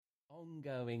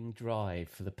ongoing drive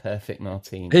for the perfect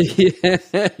martini.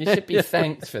 Yeah. You should be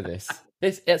thanked for this.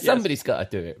 Somebody's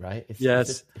got to do it, right?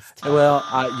 Yes. It's Well,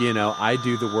 I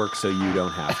do the work so you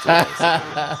don't have to.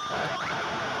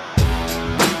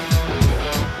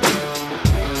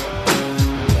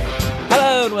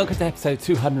 Hello and welcome to episode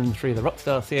 203 of the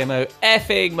Rockstar CMO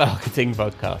effing marketing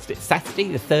podcast. It's Saturday,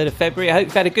 the 3rd of February. I hope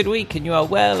you've had a good week and you are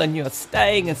well and you are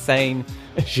staying as sane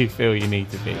as you feel you need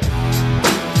to be.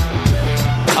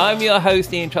 I'm your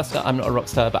host, Ian Truscott. I'm not a rock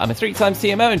star, but I'm a 3-time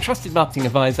CMO and trusted marketing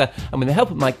advisor. And with the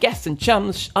help of my guests and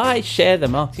chums, I share the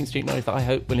marketing street knowledge that I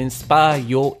hope will inspire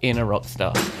your inner rock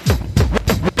star.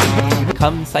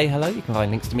 Come say hello. You can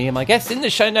find links to me and my guests in the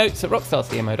show notes at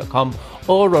rockstarcmo.com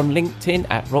or on LinkedIn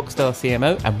at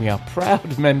rockstarcmo. And we are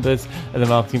proud members of the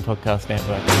Marketing Podcast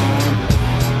Network.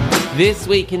 This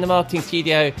week in the Marketing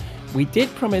Studio, we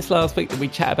did promise last week that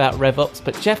we'd chat about RevOps,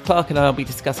 but Jeff Clark and I will be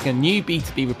discussing a new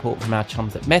B2B report from our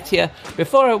chums at Metia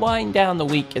before I wind down the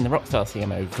week in the Rockstar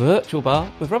CMO virtual bar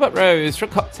with Robert Rose for a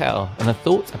cocktail and a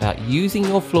thought about using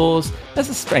your flaws as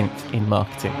a strength in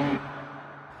marketing.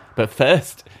 But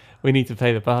first, we need to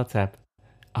pay the bar tab.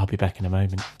 I'll be back in a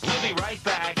moment. We'll be right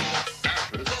back.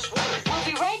 We'll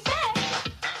be right back.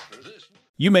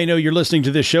 You may know you're listening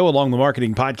to this show along the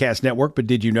Marketing Podcast Network, but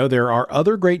did you know there are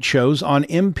other great shows on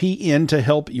MPN to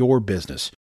help your business?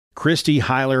 Christy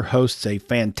Heiler hosts a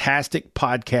fantastic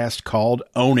podcast called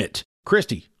Own It.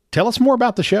 Christy, tell us more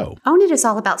about the show. Own It is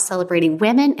all about celebrating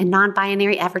women and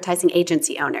non-binary advertising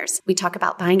agency owners. We talk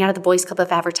about buying out of the Boys Club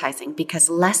of Advertising because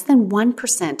less than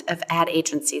 1% of ad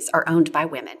agencies are owned by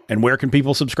women. And where can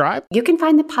people subscribe? You can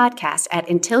find the podcast at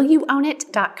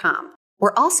untilyouownit.com.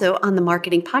 We're also on the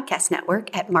Marketing Podcast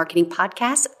Network at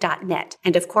marketingpodcast.net.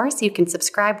 And of course, you can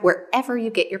subscribe wherever you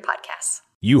get your podcasts.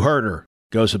 You heard her.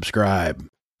 Go subscribe.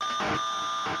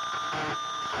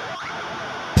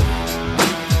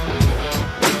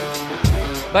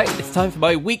 Right, it's time for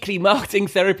my weekly marketing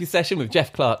therapy session with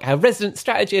Jeff Clark, our resident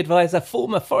strategy advisor,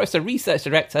 former Forrester research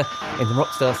director in the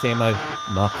Rockstar CMO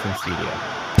Marketing Studio.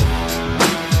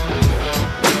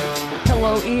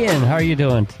 Hello, Ian. How are you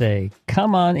doing today?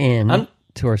 Come on in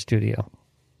to our studio.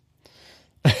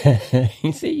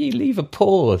 You see, you leave a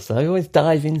pause. I always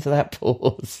dive into that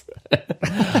pause.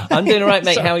 I'm doing all right,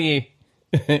 mate. How are you?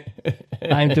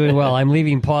 I'm doing well. I'm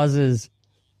leaving pauses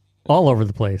all over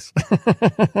the place.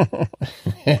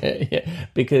 Yeah,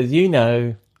 because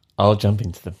I'll jump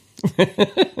into them.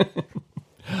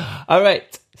 All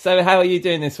right. So how are you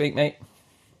doing this week, mate?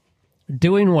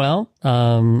 Doing well.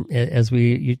 As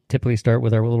you typically start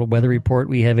with our little weather report,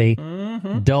 we have a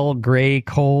dull, gray,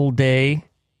 cold day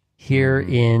here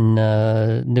in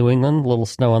New England. A little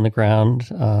snow on the ground,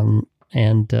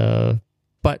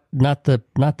 but not the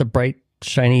bright,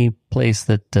 shiny place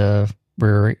that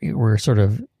we're sort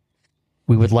of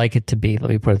we would like it to be. Let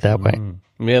me put it that way.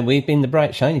 Yeah, we've been the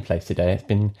bright, shiny place today. It's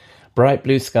been bright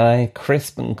blue sky,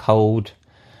 crisp and cold.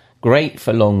 Great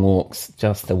for long walks,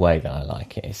 just the way that I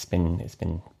like it. It's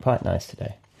been quite nice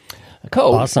today.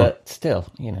 Cold, awesome. But still,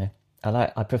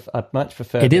 I much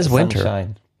prefer it is winter.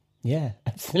 Sunshine. Yeah,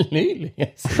 absolutely.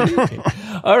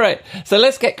 All right, so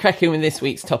let's get cracking with this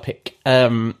week's topic.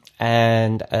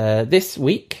 This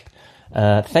week,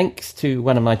 thanks to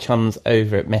one of my chums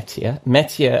over at Metia.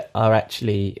 Metia are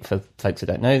actually, for folks who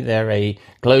don't know, they're a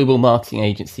global marketing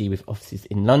agency with offices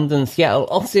in London, Seattle,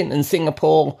 Austin, and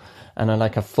Singapore. And I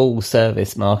like a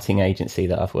full-service marketing agency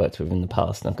that I've worked with in the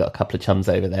past. And I've got a couple of chums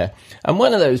over there. And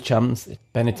one of those chums,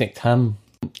 Benedict Hum,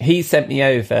 he sent me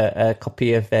over a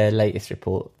copy of their latest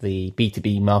report, the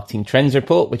B2B Marketing Trends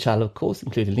Report, which I'll, of course,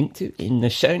 include a link to in the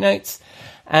show notes.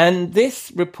 And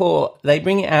this report, they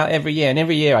bring it out every year. And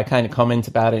every year I kind of comment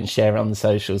about it and share it on the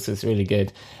socials. So it's really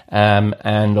good. And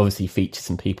obviously features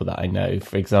some people that I know.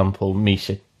 For example,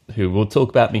 Misha, who we'll talk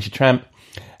about, Misha Tramp,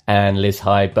 and Liz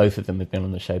Hyde, both of them have been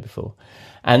on the show before.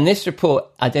 And this report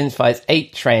identifies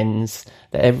 8 trends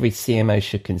that every CMO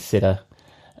should consider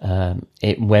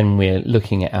when we're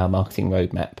looking at our marketing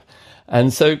roadmap.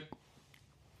 And so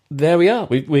there we are.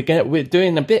 We're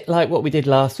doing a bit like what we did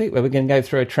last week, where we're going to go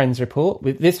through a trends report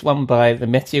with this one by the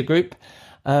Metia Group.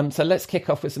 So let's kick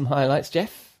off with some highlights.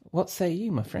 Jeff, what say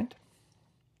you, my friend?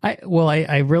 I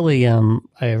really I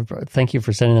thank you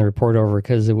for sending the report over,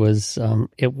 because it was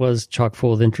chock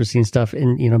full of interesting stuff.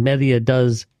 And Media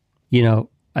does, in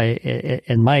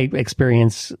my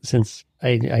experience, since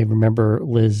I remember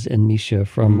Liz and Misha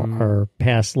from our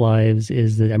past lives,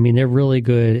 is that they're really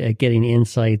good at getting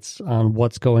insights on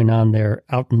what's going on there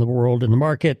out in the world, in the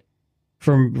market,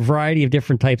 from a variety of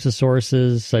different types of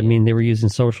sources. They were using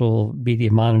social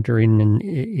media monitoring and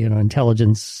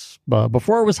intelligence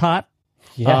before it was hot.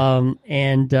 Yeah.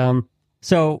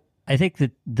 So I think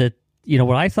that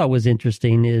what I thought was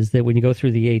interesting is that when you go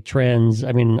through the 8 trends,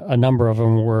 I mean, a number of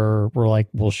them were like,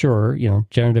 well, sure,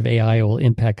 generative AI will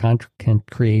impact content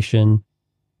creation,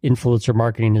 influencer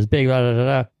marketing is big, blah, blah, blah,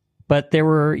 blah. But there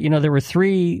were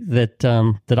 3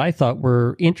 that I thought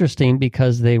were interesting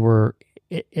because they were,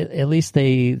 at least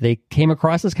they came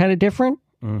across as kind of different.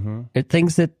 Mm-hmm.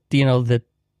 Things that that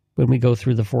when we go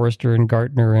through the Forrester and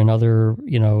Gartner and other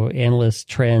analyst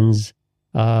trends,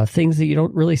 things that you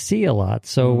don't really see a lot.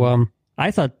 So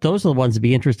I thought those are the ones that'd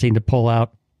be interesting to pull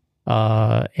out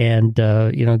and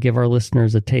give our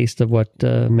listeners a taste of what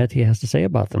Metia has to say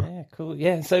about them. Yeah, cool.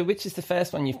 Yeah. So which is the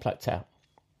first one you've plucked out?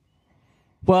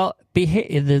 Well,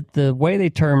 the way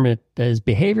they term it is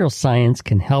behavioral science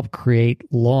can help create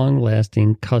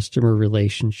long-lasting customer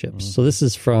relationships. So this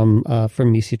is from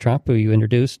Metia Trump, who you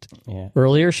introduced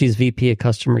earlier. She's VP of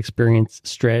Customer Experience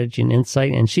Strategy and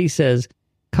Insight, and she says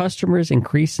customers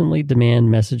increasingly demand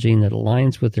messaging that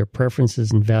aligns with their preferences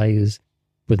and values,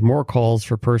 with more calls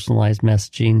for personalized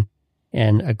messaging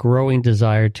and a growing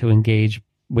desire to engage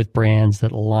with brands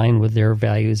that align with their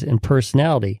values and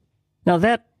personality. Now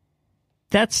that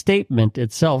statement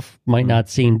itself might not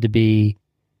seem to be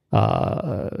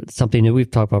something that we've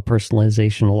talked about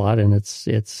personalization a lot and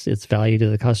its value to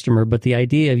the customer, but the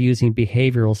idea of using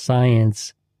behavioral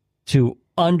science to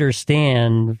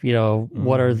understand,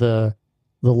 what are the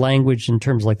language in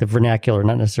terms of like the vernacular,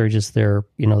 not necessarily just their,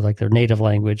 like their native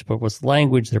language, but what's the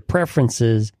language, their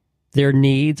preferences, their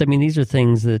needs. I mean, these are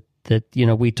things that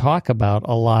we talk about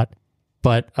a lot,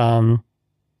 but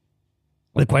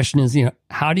the question is,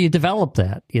 how do you develop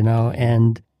that?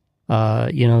 And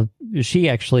she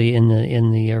actually in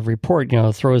the report,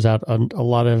 throws out a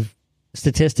lot of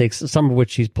statistics, some of which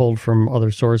she's pulled from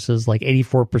other sources, like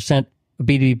 84% of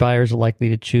B2B buyers are likely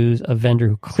to choose a vendor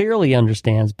who clearly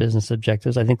understands business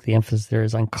objectives. I think the emphasis there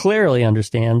is on clearly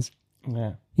understands.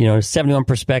 Yeah.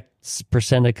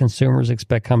 71% of consumers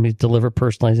expect companies to deliver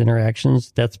personalized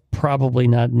interactions. That's probably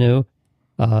not new.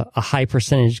 A high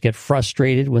percentage get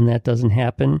frustrated when that doesn't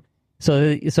happen.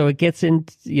 So it gets in,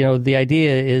 the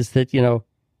idea is that,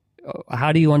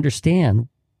 how do you understand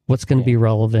what's going to be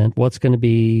relevant, what's going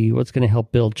to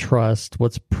help build trust,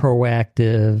 what's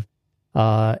proactive.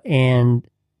 And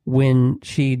when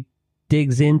she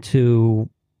digs into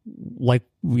I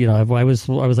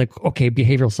was like, okay,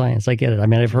 behavioral science, I get it. I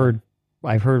mean, I've heard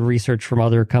research from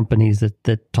other companies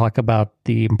that talk about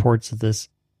the importance of this.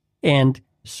 And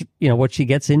what she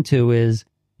gets into is,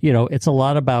 it's a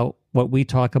lot about what we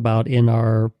talk about in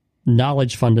our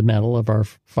knowledge fundamental of our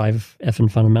 5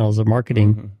 effing fundamentals of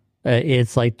marketing. Mm-hmm.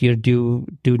 It's like do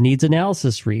needs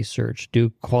analysis research,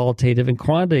 do qualitative and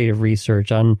quantitative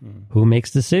research on who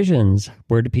makes decisions,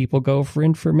 where do people go for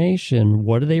information,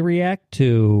 what do they react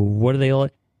to, what do they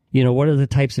like, what are the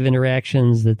types of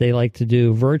interactions that they like to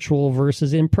do, virtual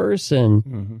versus in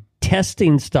person.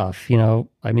 Testing stuff,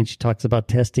 I mean, she talks about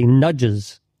testing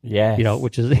nudges,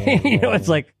 which is, it's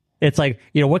like,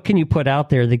 what can you put out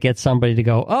there that gets somebody to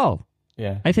go, oh,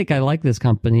 yeah, I think I like this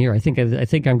company, or I think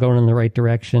I'm going in the right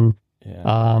direction.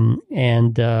 Yeah.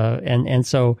 And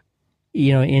so,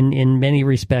 in many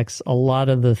respects, a lot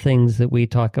of the things that we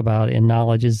talk about in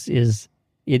knowledge is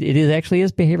actually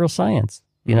behavioral science.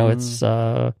 It's,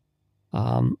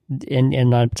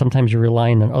 and sometimes you're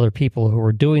relying on other people who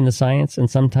are doing the science, and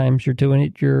sometimes you're doing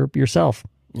it yourself.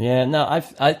 Yeah, no,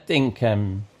 I think,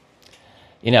 I'm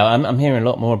hearing a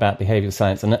lot more about behavioral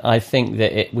science, and I think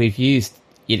that we've used,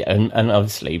 and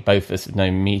obviously both of us have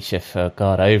known Metia for,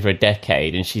 over a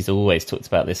decade, and she's always talked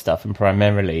about this stuff, and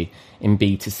primarily in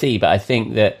B2C, but I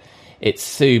think that it's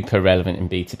super relevant in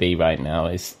B2B right now,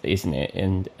 isn't it?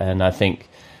 And I think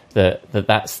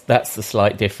that's the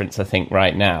slight difference, I think,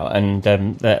 right now, and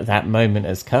that moment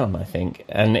has come, I think.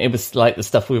 And it was like the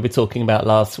stuff we were talking about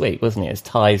last week, wasn't it? It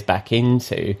ties back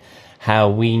into how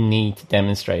we need to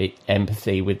demonstrate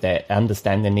empathy with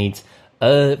understand their needs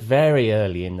very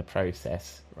early in the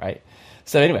process, right?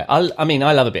 So anyway, I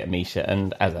love a bit of Metia,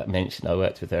 and as I mentioned, I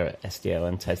worked with her at SDO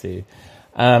and Tezu.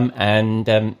 And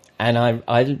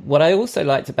I what I also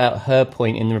liked about her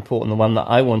point in the report, and the one that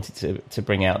I wanted to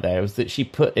bring out there, was that she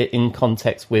put it in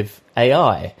context with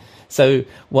AI. So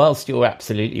whilst you're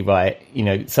absolutely right,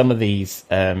 some of these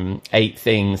 8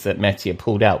 things that Metia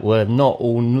pulled out were not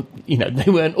all, they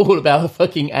weren't all about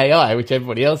fucking AI, which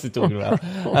everybody else is talking about.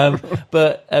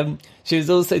 But she was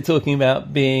also talking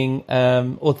about being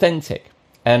authentic.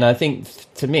 And I think,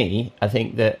 to me,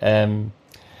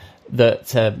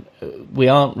 that we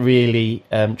aren't really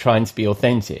trying to be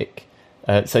authentic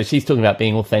So she's talking about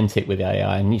being authentic with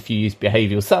AI, and if you use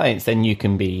behavioral science, then you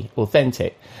can be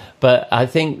authentic. But I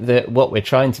think that what we're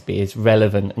trying to be is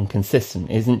relevant and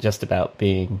consistent. It isn't just about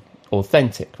being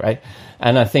authentic, right?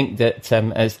 And I think that,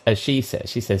 as she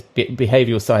says,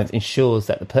 behavioral science ensures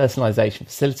that the personalization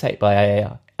facilitated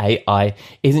by AI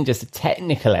isn't just a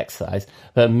technical exercise,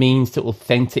 but a means to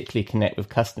authentically connect with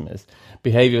customers.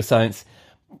 Behavioral science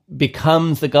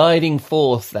becomes the guiding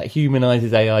force that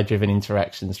humanizes AI-driven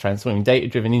interactions, transforming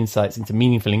data-driven insights into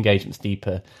meaningful engagements,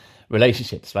 deeper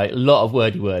relationships, right? A lot of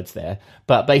wordy words there,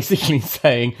 but basically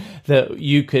saying that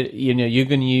you're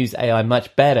going to use AI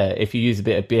much better if you use a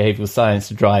bit of behavioral science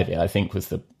to drive it, I think was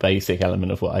the basic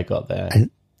element of what I got there.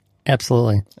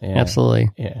 Absolutely. Absolutely.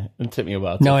 Yeah. It took me a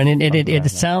while. No, and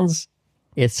it sounds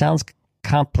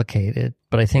complicated,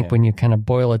 but I think when you kind of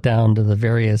boil it down to the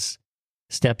various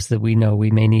steps that we know we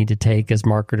may need to take as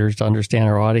marketers to understand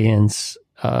our audience,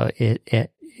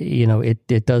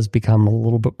 it does become a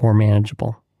little bit more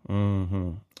manageable.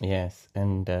 Mm-hmm. Yes.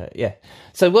 And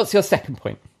so what's your second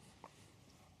point?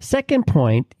 Second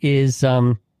point is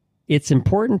it's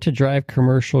important to drive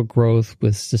commercial growth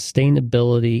with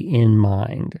sustainability in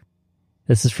mind.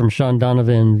 This is from Sean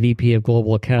Donovan, VP of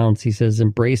Global Accounts. He says,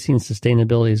 embracing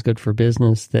sustainability is good for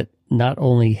business that not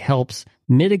only helps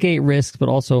mitigate risks, but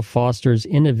also fosters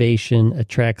innovation,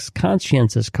 attracts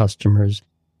conscientious customers,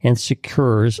 and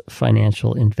secures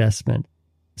financial investment.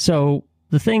 So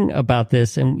the thing about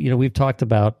this, and we've talked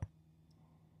about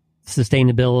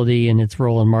sustainability and its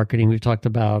role in marketing. We've talked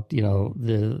about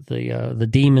the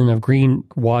demon of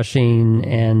greenwashing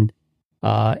and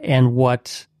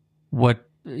what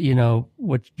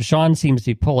Sean seems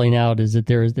to be pulling out is that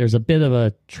there's a bit of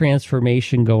a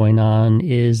transformation going on.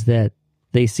 Is that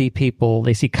they see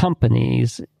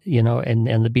companies, and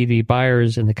the B2B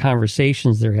buyers and the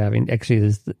conversations they're having.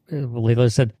 Actually, Leila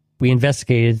said we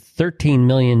investigated 13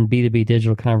 million B2B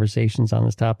digital conversations on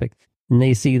this topic, and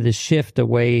they see the shift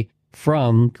away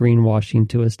from greenwashing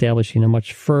to establishing a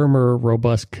much firmer,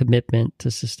 robust commitment to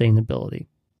sustainability.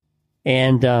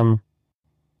 And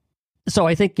so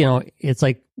I think, it's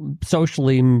like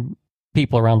socially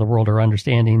people around the world are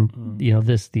understanding,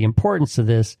 the importance of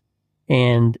this.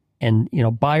 And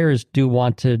buyers do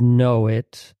want to know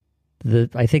it.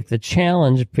 I think the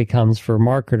challenge becomes for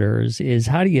marketers is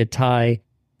how do you tie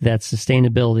that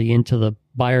sustainability into the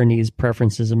buyer needs,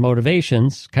 preferences, and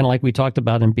motivations, kind of like we talked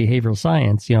about in behavioral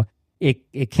science.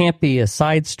 It can't be a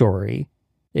side story.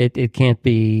 It can't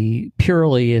be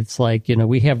purely, it's like,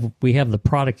 we have the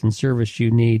product and service you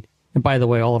need. And by the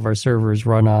way, all of our servers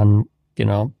run on,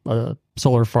 a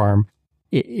solar farm.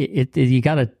 You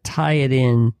got to tie it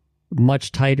in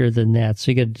much tighter than that.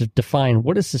 So you got to define,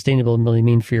 what does sustainability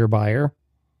mean for your buyer?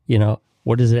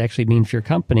 What does it actually mean for your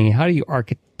company? How do you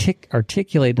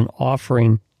articulate an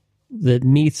offering that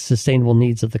meets sustainable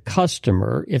needs of the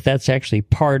customer, if that's actually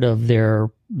part of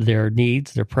their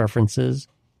needs, their preferences?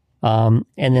 And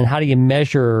then how do you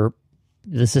measure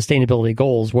the sustainability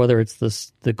goals, whether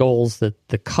it's the goals that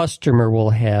the customer will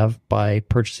have by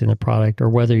purchasing the product, or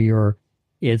whether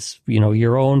it's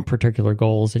your own particular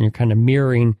goals and you're kind of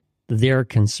mirroring their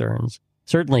concerns.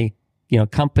 Certainly,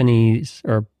 companies,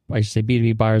 or I should say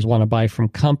B2B buyers, want to buy from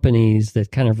companies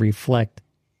that kind of reflect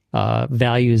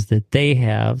values that they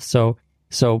have. So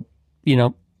the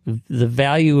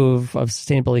value of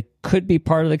sustainability could be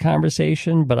part of the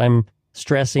conversation, but I'm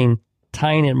stressing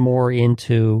tying it more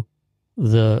into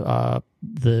your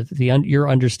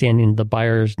understanding the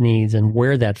buyer's needs and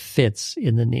where that fits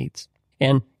in the needs.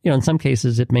 And in some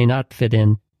cases it may not fit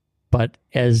in, but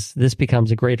as this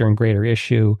becomes a greater and greater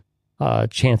issue,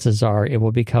 chances are it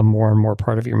will become more and more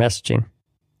part of your messaging.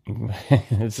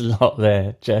 There's a lot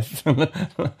there, Jeff. a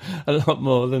lot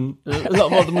more than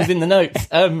was in the notes.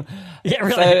 Yeah,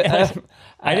 really. So,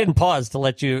 I didn't pause to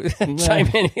let you chime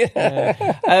in.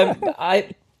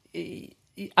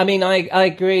 I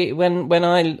agree. When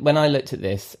I looked at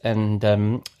this, and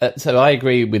so I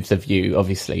agree with the view,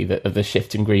 obviously, that of the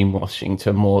shift in greenwashing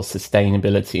to a more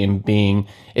sustainability and being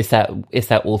it's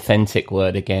that authentic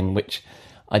word again, which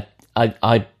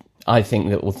I think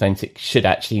that authentic should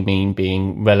actually mean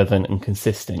being relevant and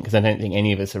consistent, because I don't think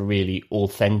any of us are really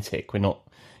authentic. We're not,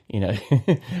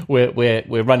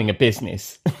 we're running a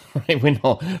business, right? We're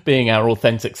not being our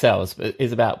authentic selves, but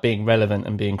it's about being relevant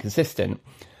and being consistent.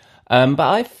 But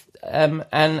I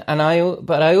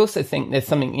also think there's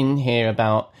something in here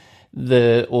about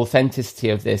the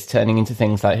authenticity of this turning into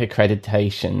things like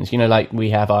accreditations, like we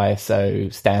have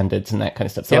ISO standards and that kind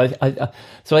of stuff. So yep.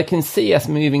 So I can see us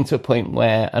moving to a point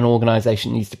where an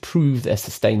organization needs to prove their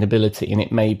sustainability, and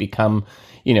it may become,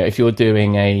 if you're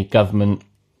doing a government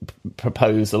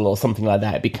proposal or something like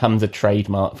that, it becomes a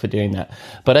trademark for doing that.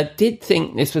 But I did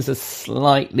think this was a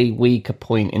slightly weaker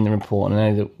point in the report, and I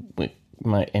know that we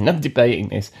might end up debating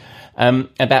this,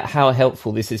 about how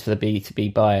helpful this is for the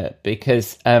B2B buyer,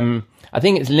 because I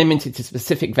think it's limited to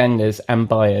specific vendors and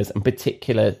buyers and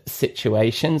particular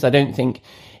situations. I don't think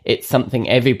it's something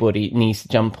everybody needs to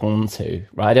jump onto,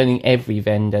 right? I don't think every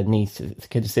vendor needs to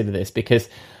consider this, because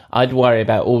I'd worry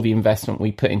about all the investment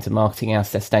we put into marketing our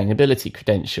sustainability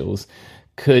credentials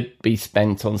could be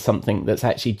spent on something that's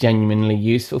actually genuinely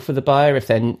useful for the buyer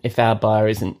if our buyer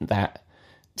isn't that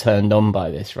turned on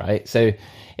by this, right? So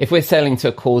if we're selling to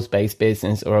a cause-based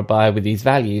business or a buyer with these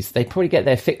values, they probably get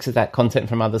their fix of that content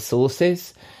from other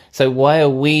sources. So why are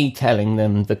we telling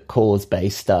them the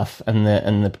cause-based stuff and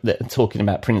the talking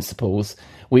about principles?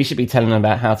 We should be telling them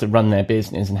about how to run their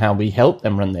business and how we help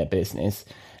them run their business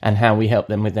and how we help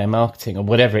them with their marketing or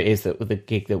whatever it is that with the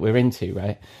gig that we're into,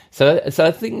 right? So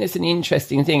I think that's an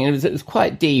interesting thing. It was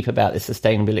quite deep about the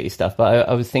sustainability stuff, but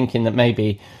I was thinking that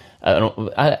maybe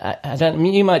I don't.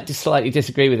 You might slightly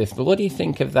disagree with this, but what do you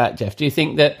think of that, Jeff? Do you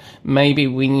think that maybe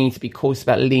we need to be cautious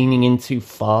about leaning in too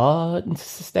far into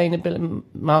sustainability,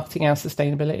 marketing our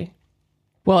sustainability?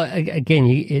 Well, again,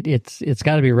 it's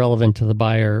got to be relevant to the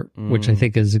buyer, which I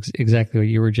think is exactly what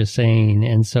you were just saying.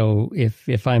 And so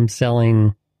if I'm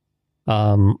selling,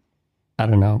 I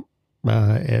don't know,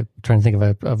 trying to think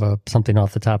of something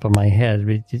off the top of my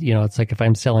head, it's like if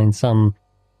I'm selling some,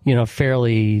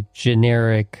 fairly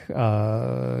generic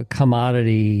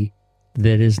commodity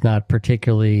that is not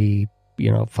particularly,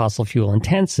 fossil fuel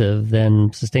intensive, then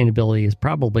sustainability is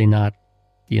probably not,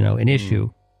 an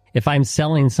issue. If I'm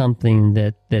selling something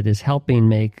that is helping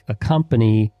make a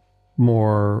company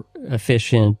more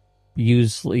efficient,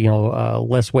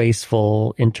 less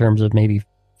wasteful in terms of maybe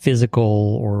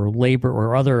physical or labor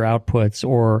or other outputs,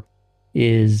 or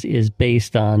is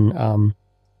based on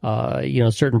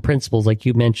certain principles, like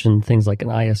you mentioned, things like an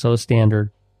ISO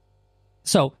standard.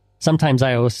 So sometimes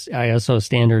ISO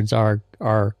standards are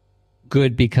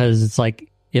good because it's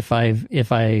like if I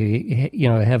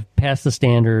have passed the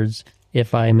standards,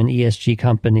 if I'm an ESG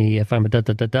company, if I'm a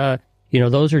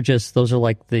those are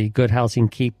like the good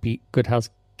housekeeping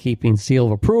seal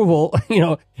of approval.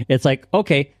 It's like,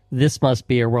 okay, this must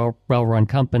be a well-run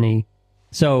company.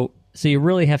 So you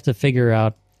really have to figure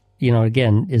out,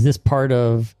 again, is this part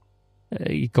of,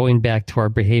 going back to our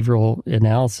behavioral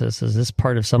analysis, is this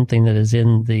part of something that is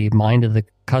in the mind of the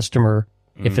customer?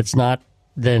 If it's not,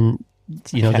 then,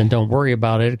 then don't worry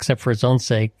about it except for its own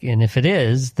sake. And if it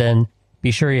is, then be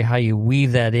sure how you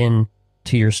weave that in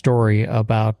to your story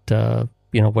about, what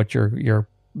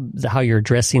how you're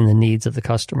addressing the needs of the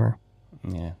customer.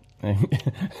 Yeah.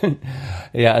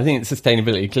 Yeah, I think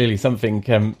sustainability clearly something.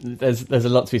 There's a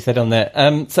lot to be said on there.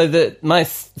 So my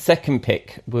second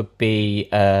pick would be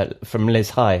from Liz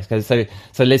High. So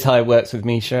Liz High works with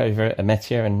Metia over at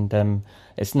Metia, and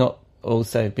it's not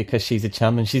also because she's a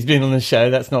chum and she's been on the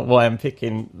show. That's not why I'm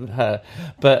picking her.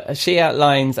 But she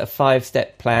outlines a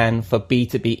 5-step plan for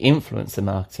B2B influencer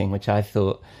marketing, which I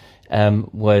thought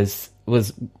was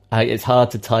it's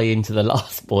hard to tie into the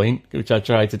last point, which I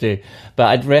tried to do, but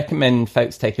I'd recommend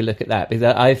folks take a look at that, because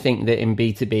I think that in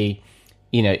B2B,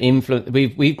 influence,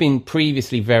 we've been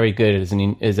previously very good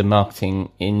as a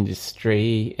marketing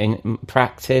industry in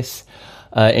practice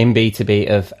in B2B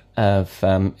of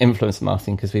influencer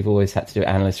marketing, because we've always had to do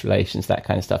analyst relations, that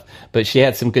kind of stuff. But she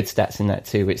had some good stats in that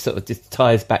too, which sort of just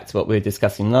ties back to what we were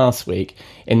discussing last week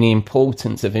in the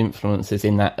importance of influencers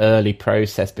in that early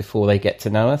process before they get to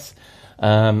know us.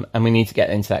 And we need to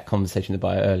get into that conversation with the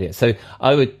buyer earlier. So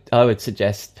I would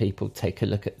suggest people take a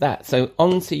look at that. So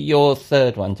on to your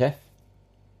third one, Jeff.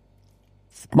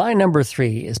 My number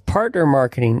 3 is partner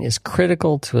marketing is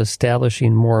critical to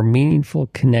establishing more meaningful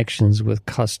connections with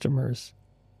customers.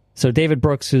 So David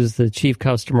Brooks, who's the chief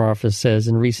customer officer, says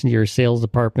in recent years, sales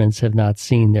departments have not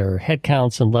seen their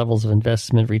headcounts and levels of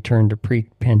investment return to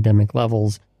pre-pandemic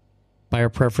levels. Buyer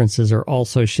preferences are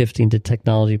also shifting to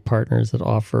technology partners that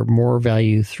offer more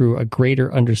value through a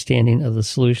greater understanding of the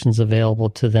solutions available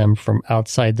to them from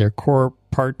outside their core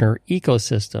partner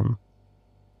ecosystem.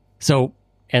 So,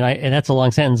 and that's a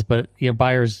long sentence, but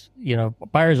buyers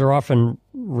are often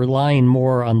relying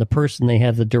more on the person they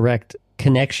have the direct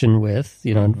connection with,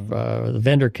 the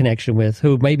vendor connection with,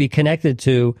 who may be connected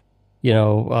to,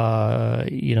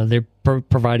 they're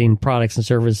providing products and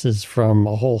services from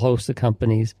a whole host of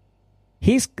companies.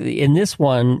 He's in this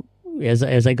one,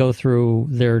 as I go through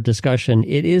their discussion,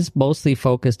 it is mostly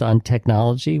focused on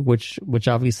technology, which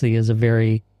obviously is a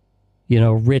very,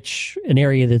 an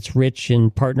area that's rich in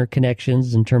partner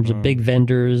connections in terms of big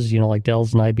vendors, like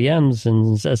Dell's and IBM's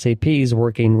and SAP's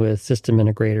working with system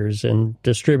integrators and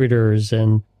distributors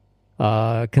and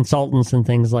consultants and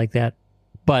things like that.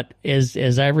 But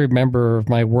as I remember of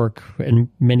my work in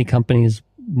many companies,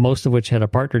 most of which had a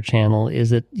partner channel,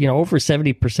 is that, over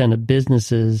 70% of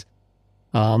businesses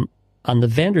on the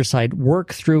vendor side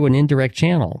work through an indirect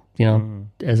channel.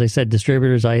 As I said,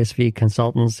 distributors, ISV,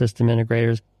 consultants, system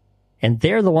integrators. And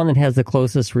they're the one that has the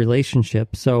closest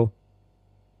relationship. So,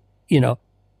 you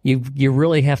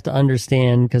really have to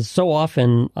understand, because so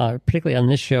often, particularly on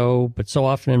this show, but so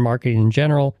often in marketing in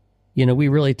general, we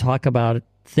really talk about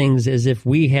things as if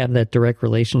we have that direct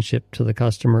relationship to the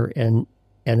customer. And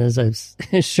as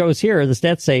it shows here, the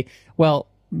stats say, well,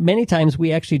 many times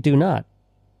we actually do not.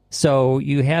 So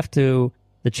the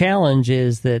challenge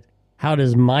is that, how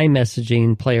does my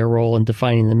messaging play a role in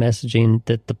defining the messaging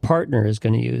that the partner is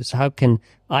going to use? How can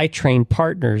I train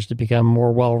partners to become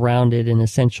more well-rounded and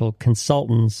essential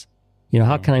consultants?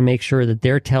 How can I make sure that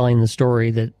they're telling the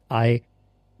story that I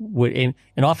would? And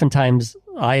oftentimes,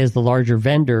 I, as the larger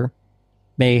vendor,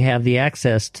 may have the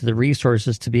access to the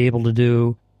resources to be able to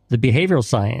do the behavioral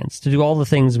science, to do all the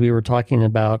things we were talking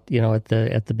about, at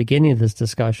the beginning of this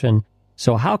discussion.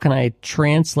 So how can I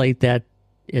translate that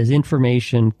as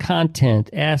information, content,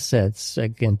 assets,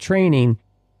 again, training,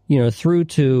 through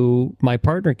to my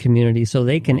partner community, so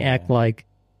they can act like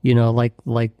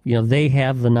they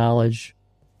have the knowledge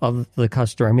of the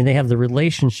customer. I mean, they have the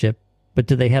relationship, but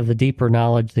do they have the deeper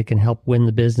knowledge that can help win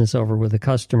the business over with the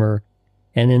customer?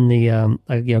 And in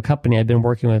the company I've been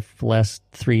working with for the last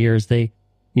 3 years, they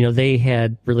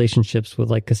had relationships with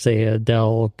like Kaseya,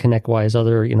 Dell, ConnectWise,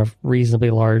 other reasonably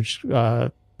large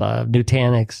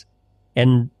Nutanix.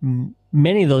 And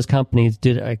many of those companies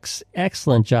did an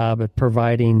excellent job at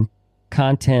providing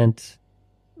content,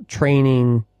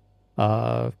 training,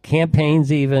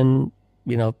 campaigns, even,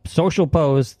 social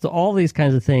posts, all these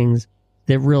kinds of things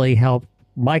that really help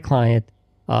my client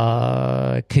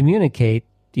communicate,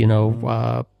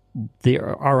 our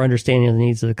understanding of the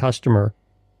needs of the customer.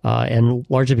 And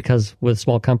largely because with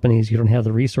small companies, you don't have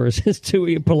the resources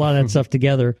to put a lot of that stuff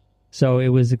together. So it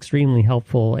was extremely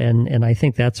helpful, and I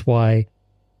think that's why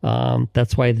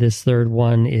this third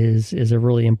one is a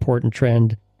really important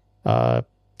trend to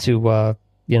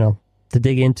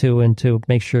dig into and to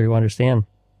make sure you understand.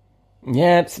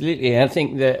 Yeah, absolutely. I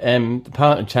think that the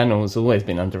partner channel has always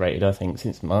been underrated. I think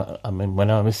since when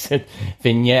I was at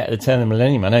Vignette at the turn of the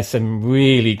millennium, I know some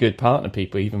really good partner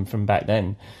people even from back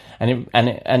then, and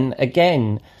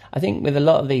again, I think with a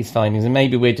lot of these findings, and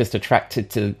maybe we're just attracted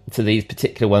to these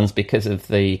particular ones because of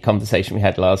the conversation we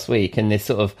had last week and this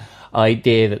sort of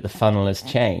idea that the funnel has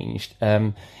changed,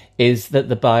 is that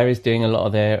the buyer is doing a lot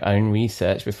of their own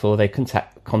research before they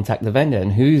contact the vendor.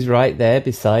 And who's right there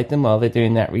beside them while they're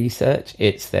doing that research?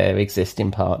 It's their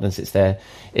existing partners, it's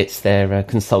their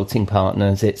consulting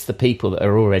partners, it's the people that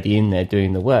are already in there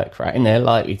doing the work, right? And they're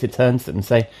likely to turn to them and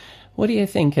say, what do you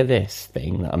think of this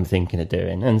thing that I'm thinking of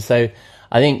doing? And so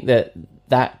I think that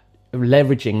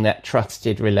leveraging that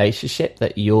trusted relationship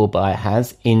that your buyer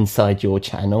has inside your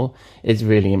channel is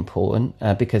really important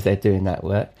because they're doing that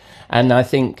work. And I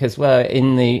think as well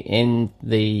in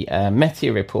the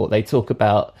Metia report, they talk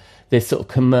about this sort of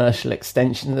commercial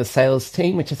extension of the sales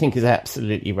team, which I think is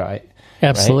absolutely right.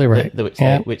 Absolutely right.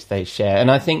 Which they share. And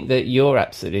I think that you're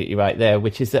absolutely right there,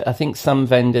 which is that I think some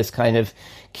vendors kind of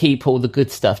keep all the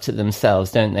good stuff to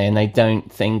themselves, don't they? And they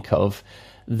don't think of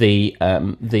the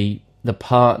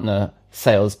partner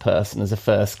salesperson as a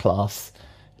first class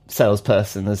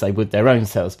salesperson as they would their own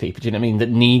salespeople. Do you know what I mean? That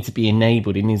need to be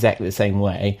enabled in exactly the same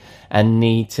way and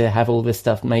need to have all this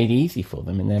stuff made easy for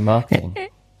them in their marketing.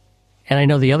 And I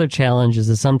know the other challenge is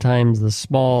that sometimes the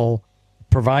small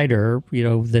provider,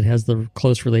 that has the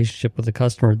close relationship with the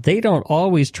customer, they don't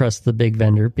always trust the big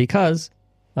vendor because,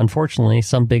 unfortunately,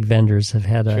 some big vendors have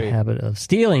had a habit of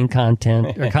stealing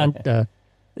content or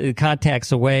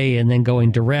contacts away and then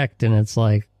going direct, and it's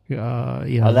like,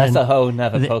 that's a whole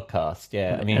nother podcast.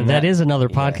 Yeah, I mean that is another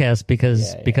podcast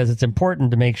because it's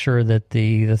important to make sure that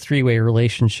the three-way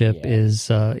relationship is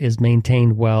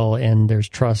maintained well and there's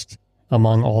trust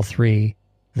among all three: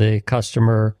 the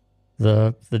customer,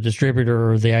 the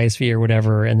distributor or the ISV or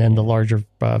whatever, and then the larger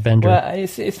vendor. Well,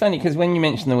 it's funny because when you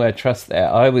mentioned the word trust there,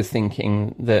 I was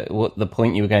thinking that what the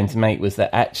point you were going to make was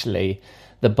that actually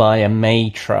the buyer may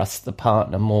trust the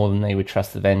partner more than they would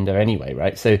trust the vendor anyway,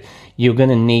 right? So you're going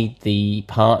to need the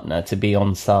partner to be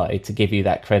on side to give you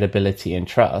that credibility and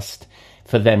trust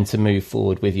for them to move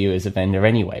forward with you as a vendor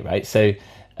anyway, right? So,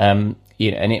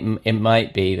 and it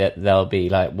might be that they'll be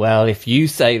like, well, if you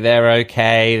say they're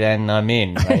okay, then I'm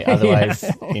in, right? Otherwise,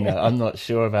 I'm not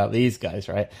sure about these guys,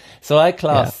 right? So I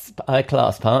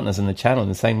class partners in the channel in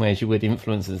the same way as you would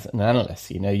influencers and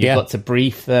analysts. You've got to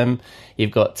brief them,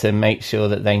 you've got to make sure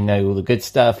that they know all the good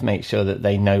stuff, make sure that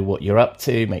they know what you're up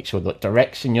to, make sure what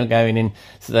direction you're going in,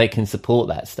 so they can support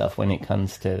that stuff when it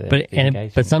comes to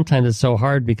engagement. But sometimes it's so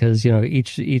hard because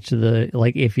each of the,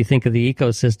 like, if you think of the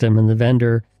ecosystem and the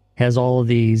vendor has all of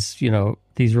these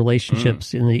these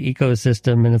relationships in the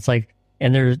ecosystem, and it's like,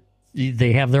 and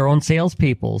they have their own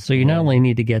salespeople, so you not only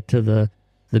need to get to the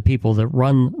people that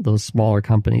run those smaller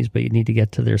companies, but you need to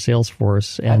get to their sales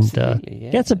force, and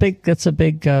that's a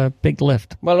big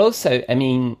lift. Well, also, I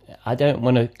mean, I don't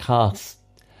want to cast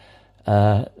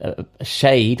a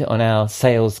shade on our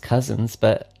sales cousins,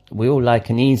 but we all like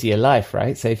an easier life,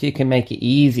 right? So if you can make it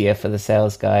easier for the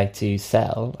sales guy to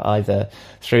sell, either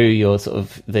through your sort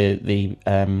of the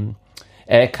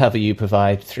air cover you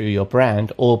provide through your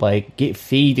brand, or by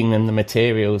feeding them the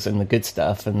materials and the good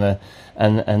stuff and the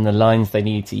lines they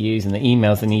need to use and the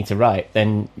emails they need to write,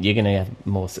 then you're going to have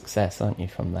more success, aren't you,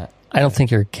 from that? I don't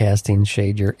think you're casting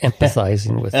shade. You're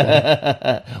empathizing with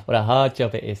them. What a hard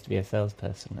job it is to be a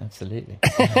salesperson. Absolutely.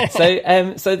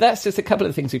 So that's just a couple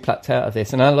of things we plucked out of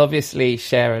this, and I'll obviously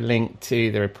share a link to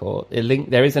the report.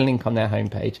 There is a link on their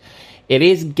homepage. It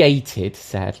is gated,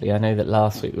 sadly. I know that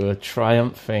last week we were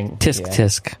triumphing.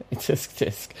 Tisk.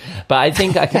 But I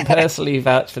think I can personally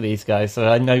vouch for these guys. So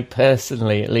I know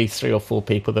personally at least 3 or 4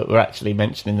 people that were actually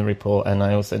mentioned in the report, and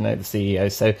I also know the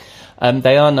CEO. So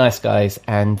they are nice guys,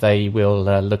 and they will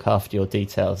look after your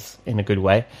details in a good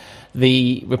way.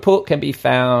 The report can be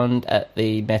found at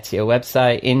the Metia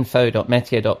website,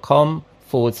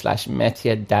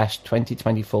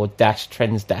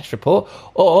 info.metia.com/Metia-2024-trends-report,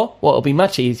 or what will be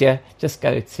much easier, just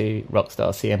go to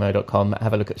rockstarcmo.com,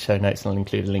 have a look at show notes, and I'll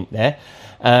include a link there.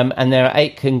 And there are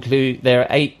 8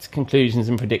 conclusions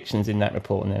and predictions in that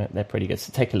report, and they're pretty good,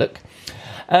 so take a look.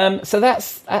 So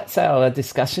that's our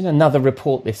discussion. Another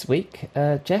report this week,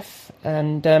 Jeff,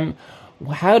 and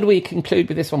how do we conclude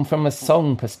with this one from a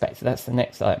song perspective? That's the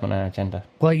next item on our agenda.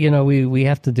 Well, we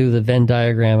have to do the Venn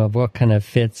diagram of what kind of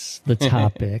fits the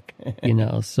topic,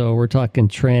 So we're talking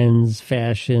trends,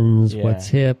 fashions, what's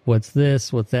hip, what's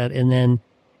this, what's that, and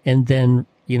then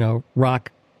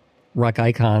rock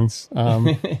icons.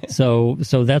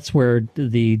 So that's where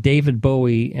the David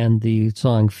Bowie and the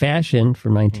song "Fashion"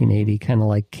 from 1980 kind of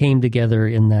like came together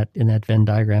in that Venn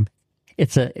diagram.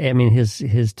 His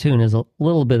tune is a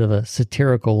little bit of a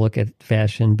satirical look at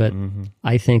fashion, but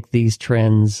I think these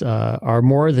trends are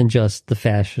more than just the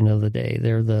fashion of the day.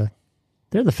 They're the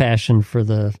fashion for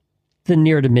the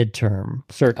near to midterm.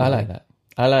 Certainly,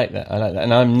 I like that.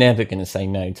 And I'm never going to say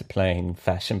no to playing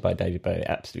Fashion by David Bowie.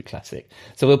 Absolute classic.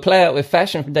 So we'll play out with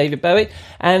Fashion from David Bowie.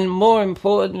 And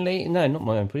fairly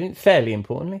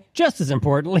importantly. Just as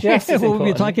importantly. Will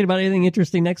we be talking about anything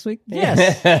interesting next week?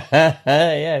 Yes.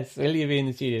 Yes. Will you be in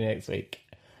the studio next week?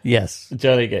 Yes.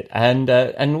 Jolly good. And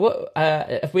what,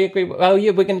 if we agree,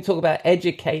 we're going to talk about We're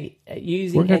going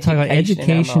to talk about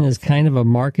education as kind of a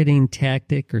marketing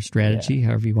tactic or strategy,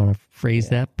 however you want to phrase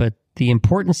that. But the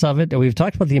importance of it, we've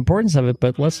talked about the importance of it,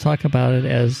 but let's talk about it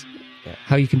as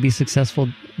how you can be successful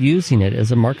using it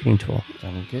as a marketing tool.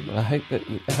 Jolly good. Well, I hope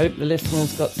the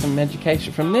listeners got some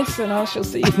education from this, and I shall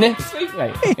see you next week,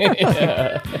 mate.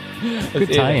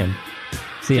 Good tie-in.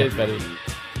 See ya. Cheers, buddy.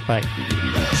 Bye.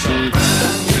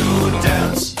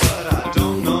 Dance, but I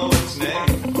don't know its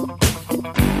name.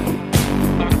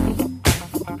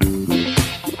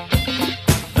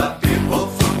 The people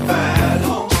from bad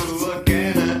homes do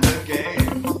again and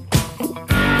again.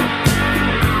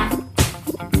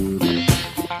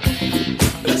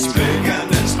 It's big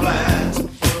and it's bland,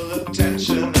 full of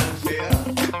tension and fear.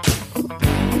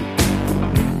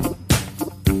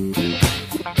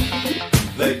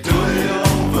 They do it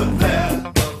over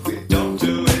there, but we don't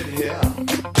do it here.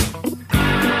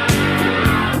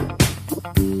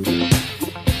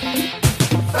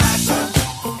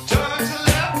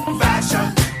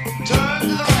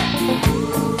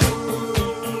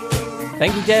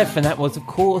 Thank you, Jeff. And that was, of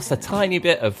course, a tiny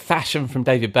bit of Fashion from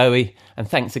David Bowie. And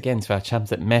thanks again to our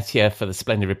chums at Metia for the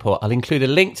splendid report. I'll include a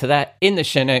link to that in the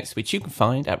show notes, which you can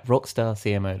find at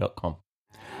rockstarcmo.com.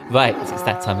 Right, it's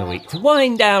that time of week to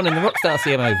wind down in the Rockstar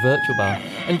CMO virtual bar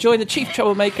and join the chief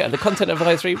troublemaker at the Content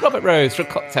Advisory, Robert Rose, for a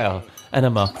cocktail and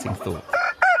a marketing thought.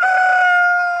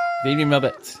 Good evening,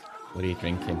 Robert. What are you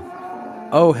drinking?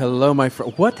 Oh, hello, my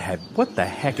friend. What the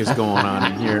heck is going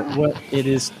on in here? What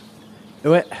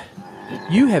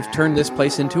you have turned this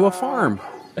place into a farm.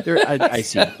 I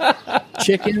see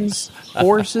chickens,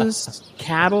 horses,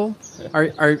 cattle.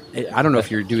 I don't know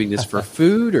if you're doing this for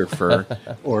food or for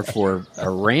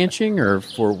ranching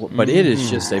but it is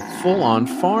just a full on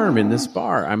farm in this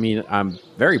bar. I mean, I'm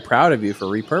very proud of you for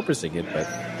repurposing it, but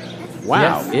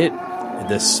wow,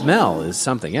 the smell is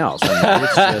something else.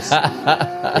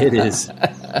 I mean,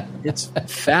 it's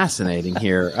fascinating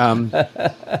here. Indeed.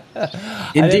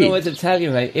 I don't know what to tell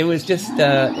you, mate. It was just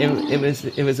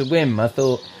it was a whim. I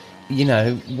thought,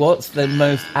 what's the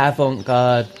most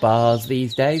avant-garde bars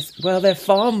these days? Well, they're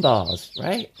farm bars,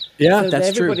 right? Yeah, so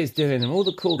that's true. Everybody's doing them. All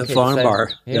the cool The kids. farm so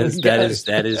bar. here we That go. is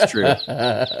true.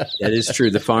 That is true.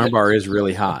 The farm bar is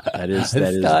really hot. That is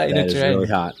really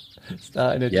hot.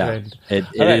 Starting a trend. And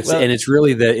it's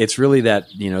really that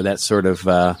that sort of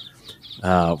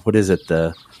what is it,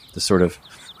 the sort of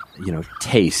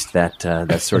taste, that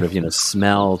sort of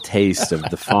smell, taste of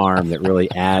the farm that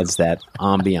really adds that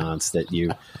ambiance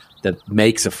that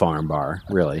makes a farm bar,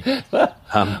 really.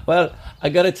 Well, I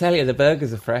got to tell you, the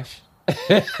burgers are fresh.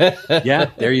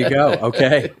 Yeah, there you go.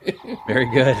 Okay, very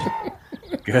good.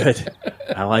 Good.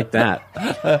 I like that.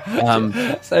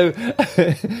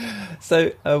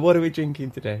 So what are we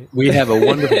drinking today? We have a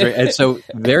wonderful drink. And so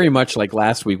very much like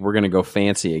last week, we're going to go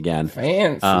fancy again.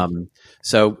 Fancy.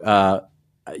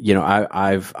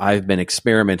 I've been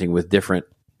experimenting with different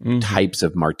types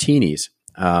of martinis.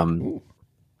 And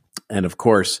of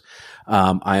course,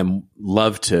 I am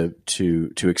love to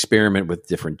experiment with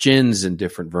different gins and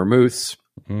different vermouths.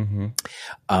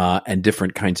 And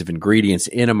different kinds of ingredients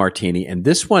in a martini. And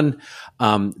this one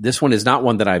is not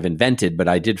one that I've invented, but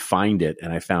I did find it,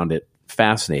 and I found it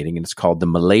fascinating. And it's called the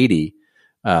Milady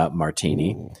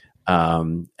Martini.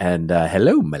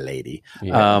 Hello, Milady.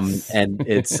 Yes. And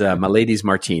it's Milady's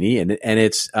Martini, and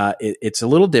it's a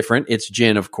little different. It's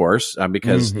gin, of course,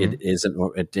 because it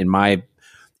isn't in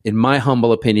my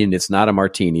humble opinion, it's not a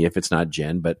martini if it's not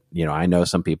gin. But I know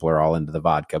some people are all into the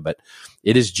vodka, but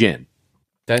it is gin.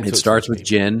 It starts with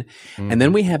gin, and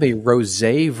then we have a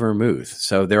rosé vermouth.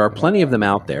 So there are plenty of them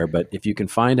out there, but if you can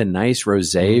find a nice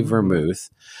rosé vermouth,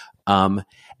 and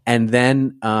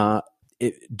then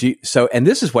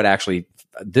this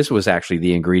was actually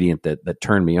the ingredient that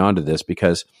turned me on to this,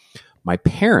 because my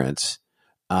parents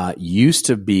used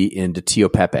to be into Tio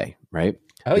Pepe, right?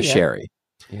 The sherry.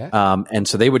 Yeah. And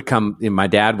so they would come. My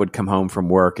dad would come home from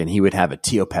work, and he would have a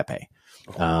Tio Pepe.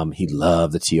 He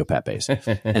loved the Tio Pepes.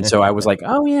 And so I was like,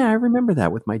 oh yeah, I remember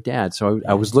that with my dad. So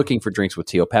I was looking for drinks with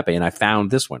Tio Pepe, and I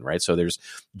found this one, right? So there's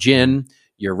gin,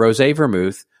 your rosé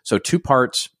vermouth. So 2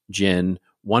 parts gin,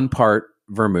 1 part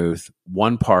vermouth,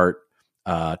 1 part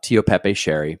Tio Pepe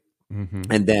sherry,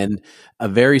 and then a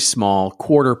very small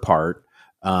quarter part,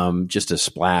 just a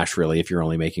splash really, if you're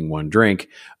only making 1 drink,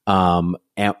 Amaro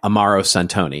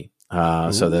Santoni.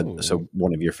 So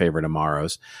one of your favorite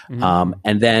Amaros,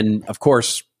 and then of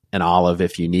course an olive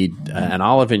if you need an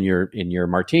olive in your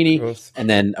martini, and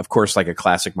then of course like a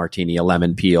classic martini, a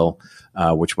lemon peel,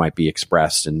 which might be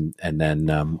expressed and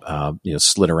then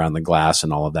slid around the glass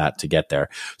and all of that to get there.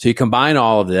 So you combine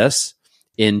all of this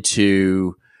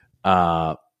into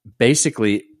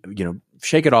basically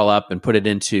shake it all up and put it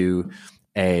into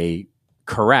a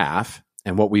carafe.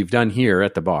 And what we've done here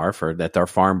at the bar at our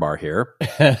farm bar here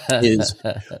is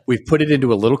we've put it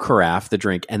into a little carafe, the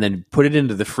drink, and then put it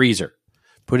into the freezer.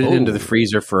 Put it into the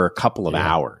freezer for a couple of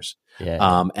hours.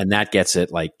 Yeah. And that gets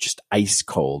it like just ice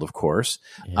cold, of course.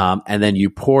 Yeah. And then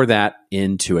you pour that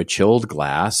into a chilled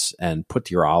glass and put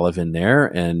your olive in there,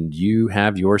 and you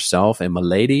have yourself a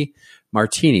Milady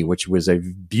Martini, which was it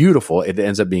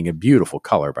ends up being a beautiful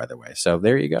color, by the way. So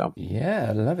there you go. Yeah,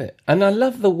 I love it. And I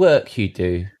love the work you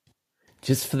do.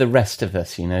 Just for the rest of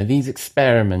us, these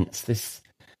experiments, this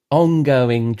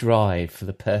ongoing drive for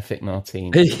the perfect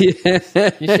martini.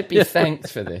 Yeah. You should be thanked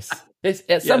for this.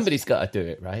 Somebody's got to do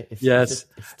it, right? It's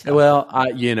tough. Well,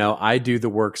 I do the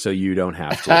work so you don't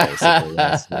have to. Basically,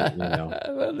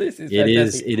 Well, this is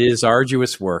it is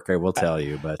arduous work, I will tell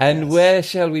you. But where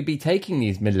shall we be taking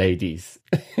these miladies?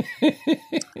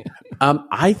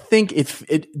 I think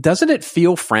it doesn't it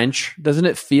feel French? Doesn't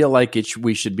it feel like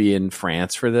we should be in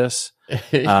France for this?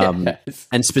 Yes.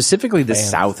 And specifically the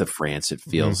south of France, it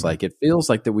feels like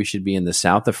that we should be in the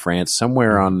south of France,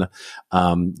 somewhere on,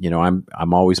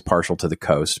 I'm always partial to the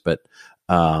coast, but,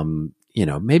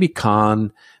 maybe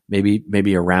Cannes,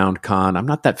 maybe around Cannes. I'm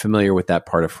not that familiar with that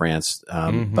part of France.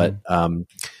 But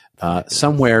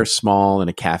somewhere small in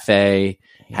a cafe,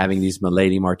 having these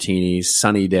Milady martinis,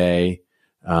 sunny day,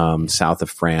 south of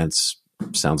France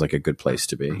sounds like a good place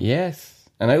to be. Yes.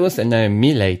 And I also know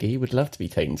Milady would love to be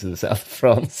taken to the south of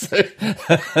France. So,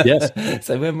 Yes.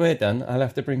 so when we're done, I'll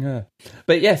have to bring her.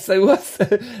 But yes,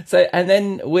 and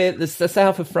then we're the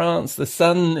south of France. The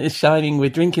sun is shining.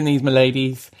 We're drinking these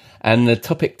Miladies, and the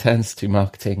topic turns to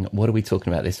marketing. What are we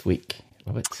talking about this week,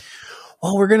 Robert?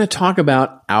 Well, we're going to talk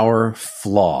about our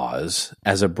flaws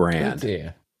as a brand. Oh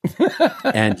dear.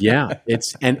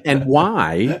 And and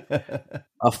why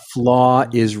a flaw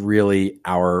is really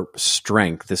our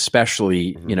strength,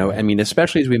 especially,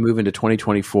 especially as we move into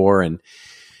 2024 and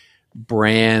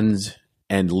brands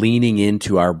and leaning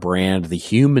into our brand, the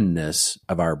humanness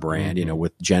of our brand,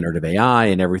 with generative AI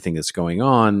and everything that's going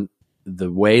on,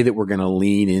 the way that we're going to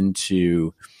lean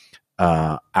into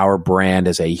our brand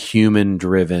as a human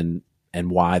driven, and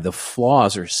why the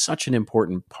flaws are such an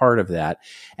important part of that,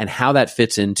 and how that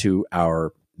fits into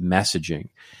our messaging.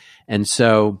 And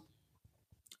so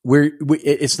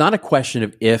it's not a question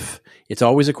of if, it's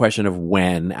always a question of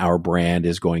when our brand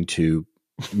is going to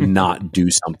not do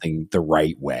something the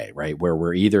right way, right? Where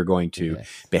we're either going to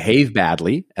behave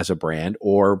badly as a brand,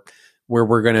 or where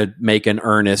we're going to make an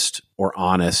earnest or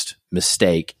honest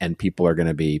mistake and people are going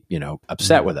to be,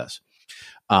 upset with us.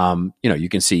 You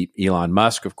can see Elon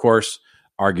Musk, of course,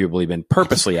 arguably been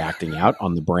purposely acting out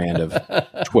on the brand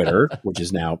of Twitter, which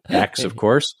is now X, of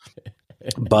course.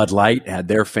 Bud Light had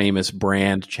their famous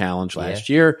brand challenge last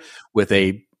year with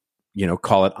a,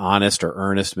 call it honest or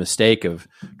earnest mistake of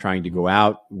trying to go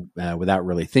out without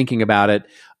really thinking about it.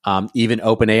 Even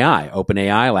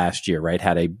OpenAI last year, right,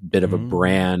 had a bit of a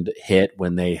brand hit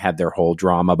when they had their whole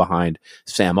drama behind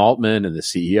Sam Altman and the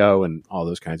CEO and all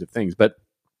those kinds of things. But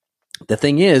the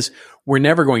thing is, we're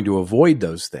never going to avoid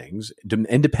those things,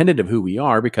 independent of who we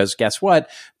are, because guess what?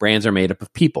 Brands are made up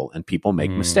of people, and people make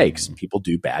mistakes, and people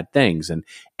do bad things, and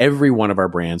every one of our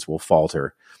brands will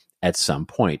falter at some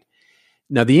point.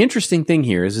 Now, the interesting thing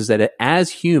here is that as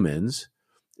humans,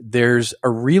 there's a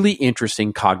really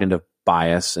interesting cognitive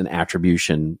bias and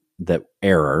attribution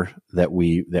error that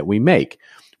we make,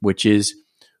 which is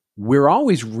we're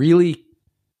always really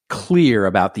clear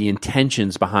about the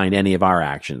intentions behind any of our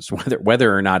actions,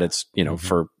 whether or not it's,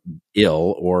 for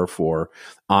ill or for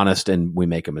honest and we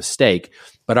make a mistake,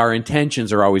 but our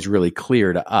intentions are always really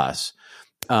clear to us.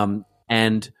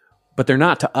 But they're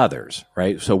not to others,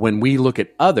 right? So when we look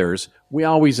at others, we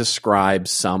always ascribe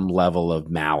some level of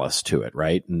malice to it,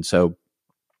 right? And so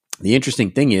the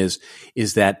interesting thing is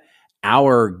that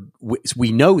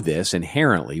we know this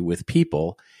inherently with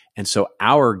people. And so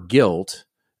our guilt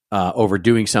over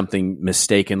doing something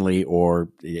mistakenly, or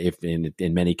if in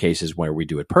many cases where we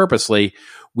do it purposely,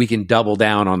 we can double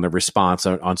down on the response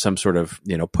on some sort of,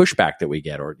 pushback that we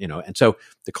get, or, and so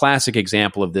the classic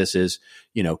example of this is,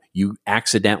 you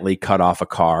accidentally cut off a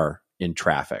car in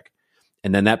traffic,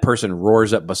 and then that person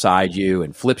roars up beside you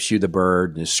and flips you the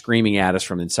bird and is screaming at us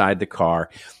from inside the car.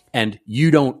 And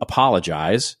you don't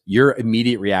apologize. Your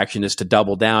immediate reaction is to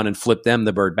double down and flip them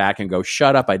the bird back and go,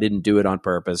 "Shut up! I didn't do it on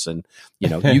purpose." And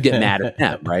you get mad at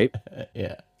them, right?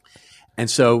 Yeah. And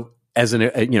so, as on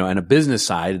a business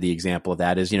side, the example of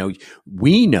that is,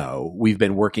 we know we've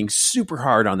been working super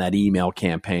hard on that email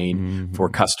campaign for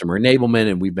customer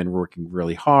enablement, and we've been working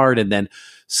really hard, and then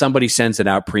somebody sends it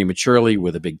out prematurely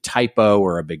with a big typo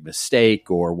or a big mistake,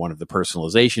 or one of the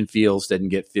personalization fields didn't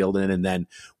get filled in, and then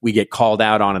we get called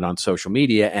out on it on social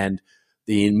media, and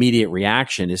the immediate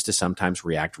reaction is to sometimes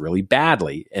react really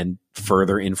badly and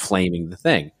further inflaming the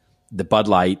thing. The Bud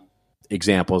Light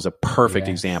example is a perfect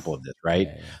example of this, right?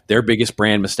 Yeah. Their biggest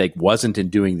brand mistake wasn't in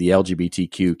doing the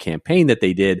LGBTQ campaign that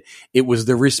they did. It was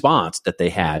the response that they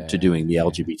had to doing the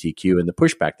LGBTQ and the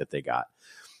pushback that they got.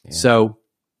 Yeah. So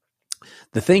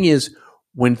the thing is,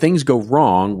 when things go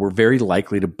wrong, we're very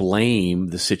likely to blame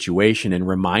the situation and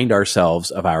remind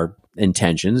ourselves of our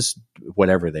intentions,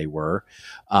 whatever they were.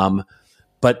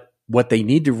 But what they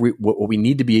need to what we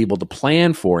need to be able to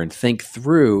plan for and think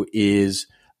through is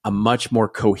a much more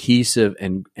cohesive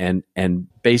and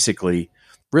basically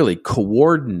really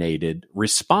coordinated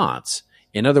response.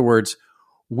 In other words,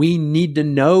 we need to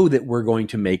know that we're going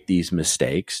to make these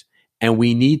mistakes, and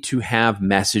we need to have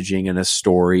messaging and a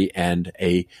story and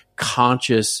a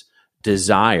conscious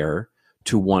desire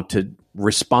to want to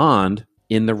respond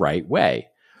in the right way,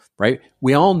 right?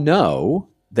 We all know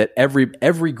that every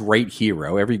great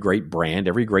hero, every great brand,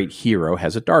 every great hero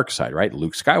has a dark side, right?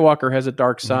 Luke Skywalker has a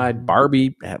dark side.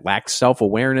 Barbie lacks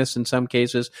self-awareness in some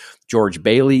cases. George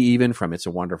Bailey, even from It's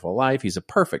a Wonderful Life, he's a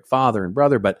perfect father and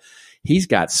brother, but he's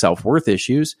got self-worth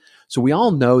issues. So we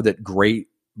all know that great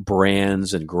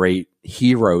brands and great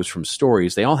heroes from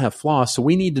stories, they all have flaws. So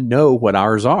we need to know what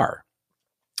ours are.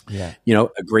 Yeah.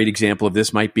 A great example of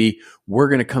this might be, we're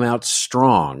going to come out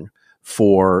strong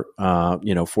for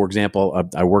for example,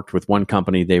 I worked with one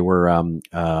company. They were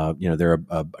they're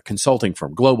a consulting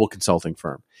firm, global consulting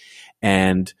firm,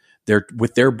 and they're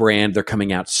with their brand. They're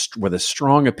coming out with a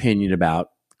strong opinion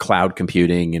about cloud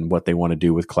computing and what they want to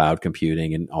do with cloud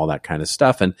computing and all that kind of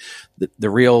stuff. And the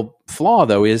real flaw,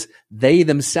 though, is they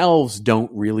themselves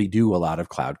don't really do a lot of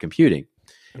cloud computing.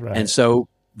 Right. And so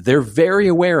they're very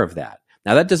aware of that.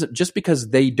 Now, that doesn't, just because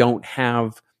they don't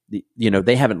have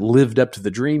they haven't lived up to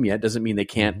the dream yet, doesn't mean they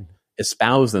can't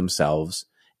espouse themselves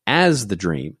as the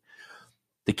dream.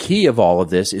 The key of all of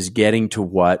this is getting to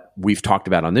what we've talked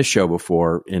about on this show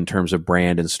before in terms of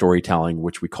brand and storytelling,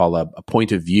 which we call a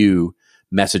point of view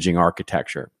messaging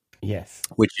architecture. Yes.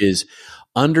 Which is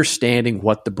understanding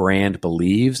what the brand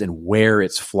believes and where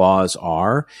its flaws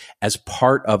are as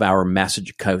part of our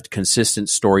message, consistent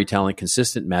storytelling,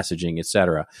 consistent messaging,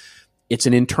 etc. It's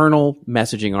an internal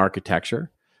messaging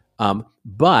architecture.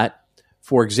 But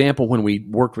for example, when we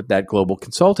worked with that global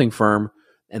consulting firm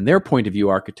and their point of view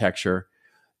architecture,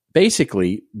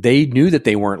 basically they knew that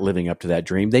they weren't living up to that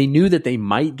dream. They knew that they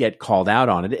might get called out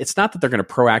on it. It's not that they're going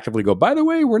to proactively go, by the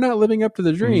way, we're not living up to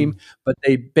the dream, but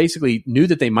they basically knew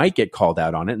that they might get called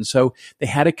out on it. And so they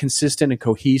had a consistent and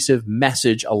cohesive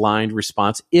message aligned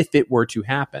response if it were to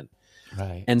happen.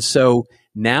 Right. And so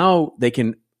now they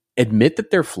can admit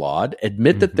that they're flawed,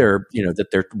 admit that they're, that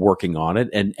they're working on it,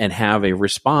 and have a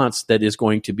response that is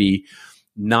going to be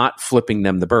not flipping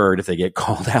them the bird if they get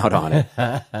called out on it.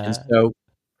 And so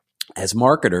as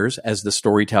marketers, as the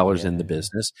storytellers in the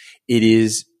business, it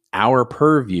is our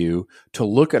purview to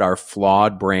look at our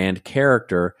flawed brand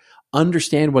character,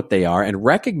 understand what they are, and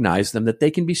recognize them, that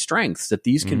they can be strengths, that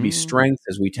these can be strengths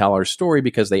as we tell our story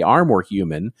because they are more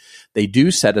human. They do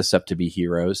set us up to be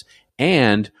heroes,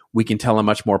 and we can tell a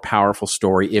much more powerful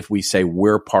story if we say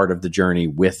we're part of the journey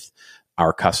with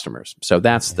our customers. So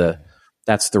that's the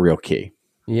real key.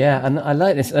 Yeah, and I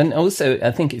like this. And also,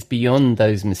 I think it's beyond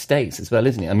those mistakes as well,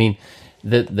 isn't it? I mean,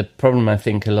 the problem I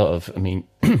think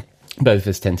both of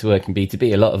us tend to work in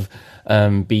B2B. A lot of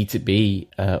B2B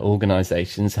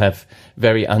organizations have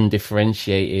very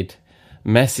undifferentiated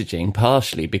messaging,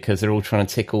 partially because they're all trying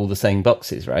to tick all the same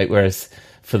boxes, right? Whereas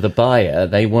for the buyer,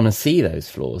 they want to see those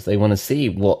flaws. They want to see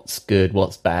what's good,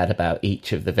 what's bad about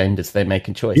each of the vendors they're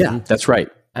making choice. Yeah, that's right.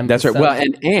 And that's right. some- Well,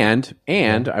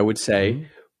 and I would say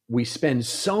we spend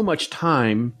so much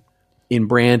time in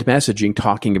brand messaging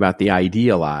talking about the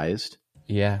idealized,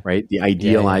 right? The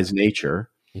idealized nature.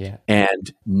 Yeah.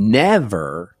 And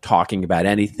never talking about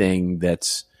anything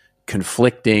that's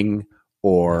conflicting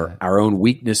or our own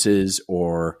weaknesses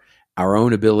or our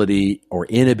own ability or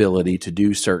inability to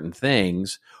do certain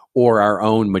things or our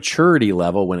own maturity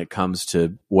level when it comes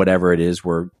to whatever it is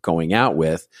we're going out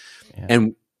with. Yeah.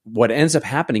 And what ends up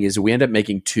happening is we end up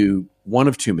making one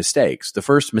of two mistakes. The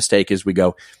first mistake is we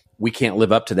go, we can't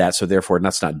live up to that, so therefore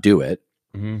let's not do it.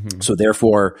 So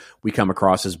therefore we come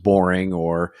across as boring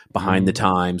or behind the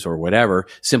times or whatever,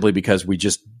 simply because we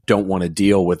just don't want to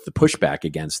deal with the pushback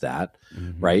against that,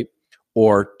 right?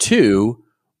 Or two,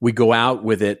 we go out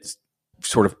with it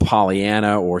sort of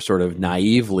Pollyanna or sort of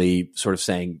naively sort of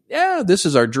saying, yeah, this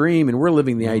is our dream and we're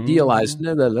living the idealized,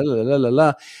 la, la, la, la, la,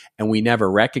 la. And we never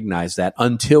recognize that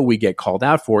until we get called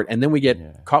out for it. And then we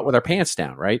get caught with our pants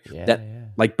down, right?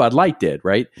 Like Bud Light did,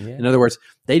 right? In other words,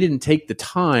 they didn't take the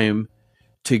time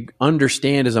to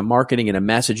understand as a marketing and a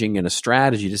messaging and a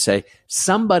strategy to say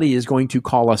somebody is going to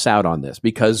call us out on this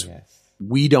because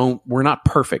we're not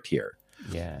perfect here.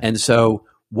 And so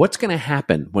what's going to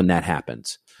happen when that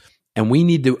happens? And we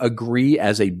need to agree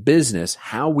as a business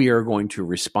how we are going to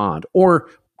respond, or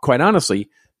quite honestly,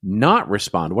 not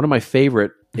respond. One of my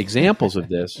favorite examples of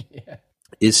this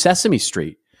is Sesame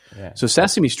Street. So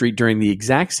Sesame Street, during the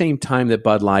exact same time that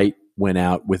Bud Light went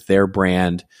out with their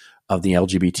brand of the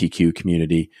LGBTQ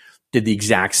community, did the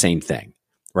exact same thing,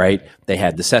 right? They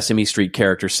had the Sesame Street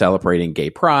characters celebrating gay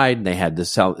pride, and they had the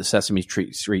Sesame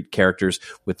Street characters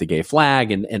with the gay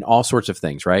flag and all sorts of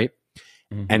things, right?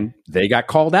 And they got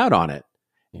called out on it.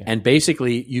 And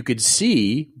basically, you could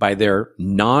see by their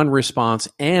non-response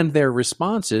and their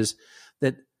responses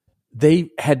that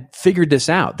they had figured this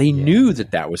out. They knew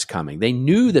that was coming. They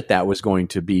knew that was going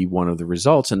to be one of the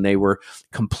results, and they were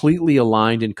completely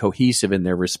aligned and cohesive in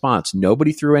their response.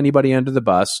 Nobody threw anybody under the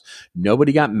bus.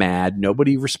 Nobody got mad.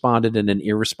 Nobody responded in an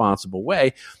irresponsible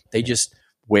way. They just,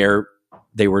 where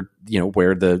they were,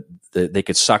 where they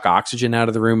could suck oxygen out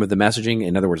of the room of the messaging.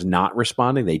 In other words, not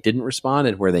responding. They didn't respond.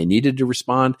 And where they needed to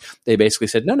respond, they basically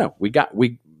said, no,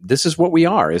 this is what we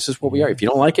are. This is what we are. If you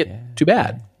don't like it, too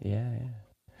bad.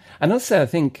 And also, I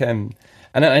think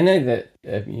And I know that,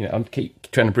 I'm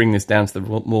keep trying to bring this down to the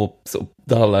more sort of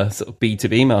duller sort of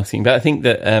B2B marketing, but I think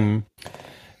that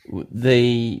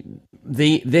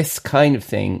this kind of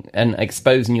thing and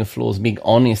exposing your flaws, being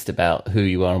honest about who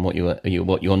you are and what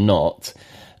you're not,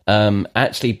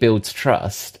 actually builds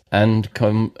trust. And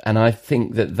I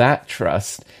think that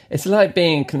trust, it's like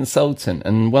being a consultant.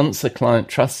 And once a client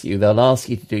trusts you, they'll ask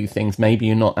you to do things maybe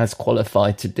you're not as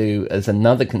qualified to do as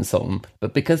another consultant,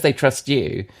 but because they trust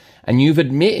you and you've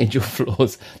admitted your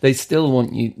flaws, they still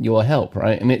want your help,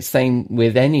 right? And it's same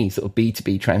with any sort of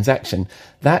B2B transaction.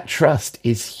 That trust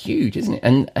is huge, isn't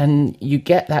it? And you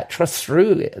get that trust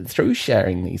through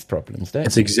sharing these problems, don't you?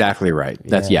 That's exactly right.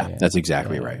 That's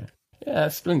exactly right. Yeah,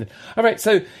 splendid. All right,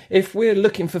 so if we're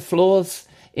looking for flaws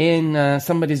in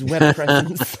somebody's web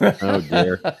presence... Oh,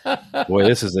 dear. Boy,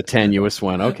 this is a tenuous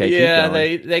one. Okay, yeah, keep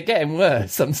going. they're getting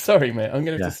worse. I'm sorry, mate. I'm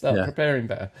going to have to start preparing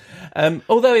better.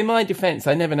 Although, in my defense,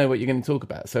 I never know what you're going to talk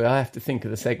about, so I have to think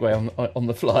of the segue on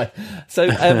the fly. So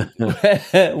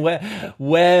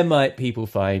where might people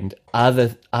find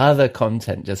other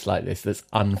content just like this that's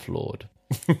unflawed?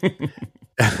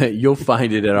 You'll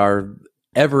find it at our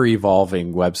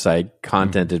ever-evolving website,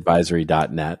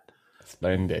 contentadvisory.net.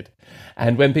 Splendid.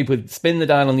 And when people spin the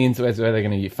dial on the interwebs, where are they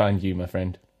going to find you, my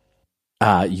friend?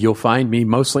 You'll find me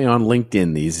mostly on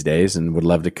LinkedIn these days, and would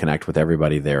love to connect with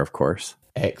everybody there, of course.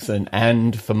 Excellent.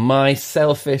 And for my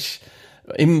selfish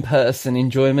in-person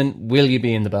enjoyment, will you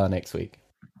be in the bar next week?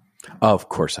 Of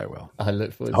course I will. I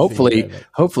look forward to seeing you there.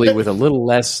 Hopefully with a little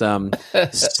less scent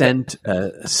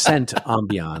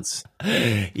ambiance.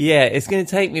 Yeah, it's going to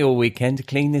take me all weekend to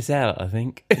clean this out, I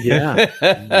think. Yeah.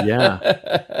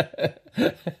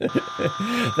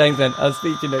 Thanks, then. I'll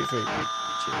speak to you next week.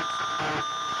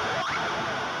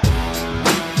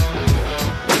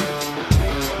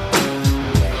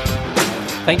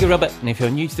 Thank you, Robert. And if you're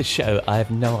new to the show, I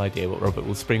have no idea what Robert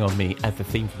will spring on me as the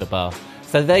theme for the bar.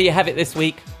 So there you have it this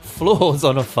week, Flaws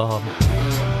on a Farm.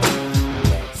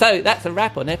 So that's a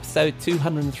wrap on episode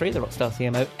 203 of the Rockstar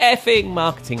CMO effing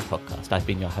marketing podcast. I've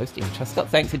been your host, Ian Truscott.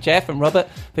 Thanks to Jeff and Robert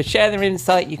for sharing their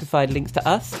insight. You can find links to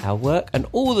us, our work, and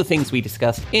all the things we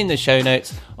discussed in the show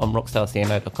notes on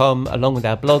rockstarcmo.com, along with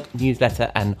our blog, newsletter,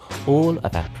 and all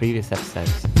of our previous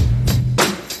episodes.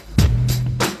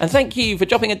 And thank you for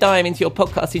dropping a dime into your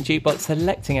podcasting jukebox,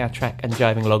 selecting our track and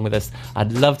jiving along with us.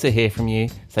 I'd love to hear from you,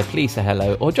 so please say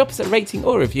hello or drop us a rating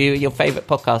or review at your favourite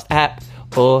podcast app,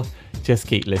 or just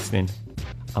keep listening.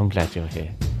 I'm glad you're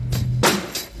here.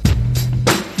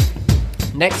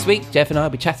 Next week, Jeff and I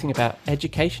will be chatting about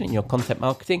education in your content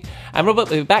marketing, and Robert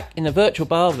will be back in the virtual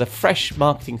bar with a fresh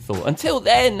marketing thought. Until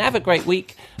then, have a great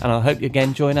week, and I hope you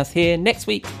again join us here next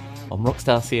week on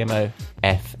Rockstar CMO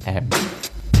FM.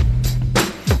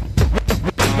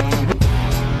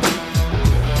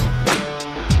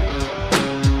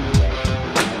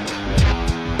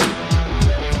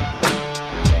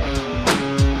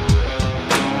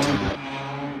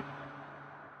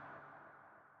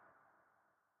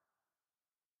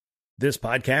 This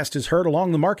podcast is heard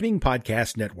along the Marketing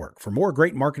Podcast Network. For more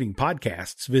great marketing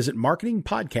podcasts, visit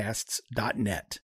marketingpodcasts.net.